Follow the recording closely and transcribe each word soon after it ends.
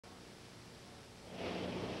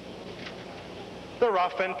The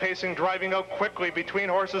rough and pacing, driving out quickly between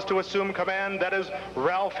horses to assume command. That is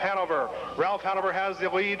Ralph Hanover. Ralph Hanover has the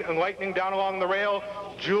lead, Enlightening down along the rail.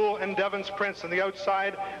 Joule and Devons Prince on the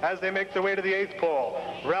outside as they make their way to the 8th pole.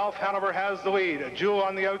 Ralph Hanover has the lead. Joule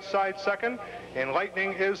on the outside second.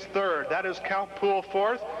 Enlightening is third. That is Count Poole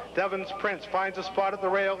fourth. Devons Prince finds a spot at the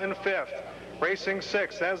rail in fifth. Racing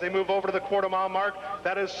sixth as they move over to the quarter-mile mark.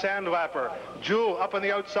 That is Sandlapper. Joule up on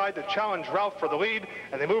the outside to challenge Ralph for the lead,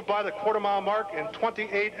 and they move by the quarter-mile mark in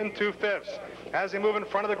 28 2/5. As they move in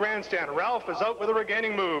front of the grandstand, Ralph is out with a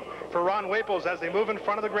regaining move for Ron Waples as they move in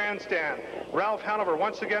front of the grandstand. Ralph Hanover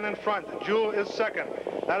once again in front. Joule is second.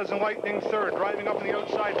 That is Enlightening third. Driving up on the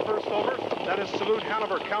outside first over. That is Salute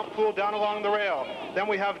Hanover. Count Poole down along the rail. Then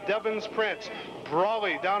we have Devons Prince.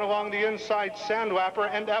 Brolly down along the inside, Sandlapper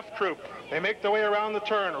and F Troop. They make their way around the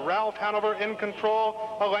turn. Ralph Hanover in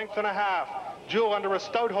control, a length and a half. Joule under a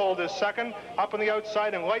stout hold is second. Up on the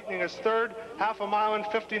outside, Enlightening is third. Half a mile and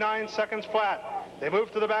 59 seconds flat. They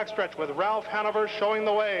move to the backstretch with Ralph Hanover showing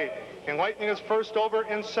the way. Enlightening is first over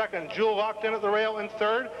in second. Joule locked in at the rail in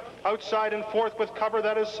third. Outside in fourth with cover,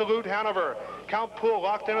 that is Salute Hanover. Count Poole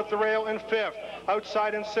locked in at the rail in fifth.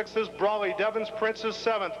 Outside in sixth is Brolly. Devons Prince is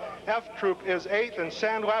seventh. F Troop is eighth, and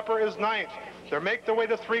Sandlapper is ninth. They make their way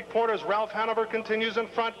to three-quarters. Ralph Hanover continues in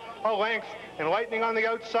front, a length. Enlightening on the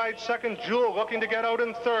outside second. Joule looking to get out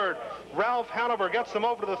in third. Ralph Hanover gets them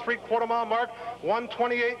over to the three-quarter-mile mark,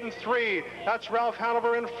 1:28 3. That's Ralph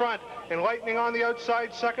Hanover in front. Enlightening on the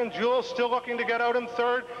outside second. Joule still looking to get out in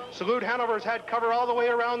third. Salute Hanover's had cover all the way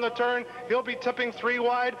around the turn. He'll be tipping three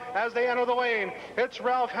wide as they enter the lane. It's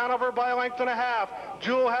Ralph Hanover by a length and a half.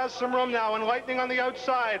 Joule has some room now. Enlightening on the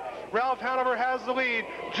outside. Ralph Hanover has the lead.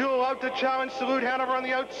 Joule out to challenge Salute Hanover on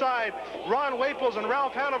the outside. Ron Waples and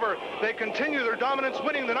Ralph Hanover, they continue their dominance,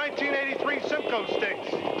 winning the 1983 Simcoe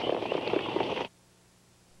Stakes.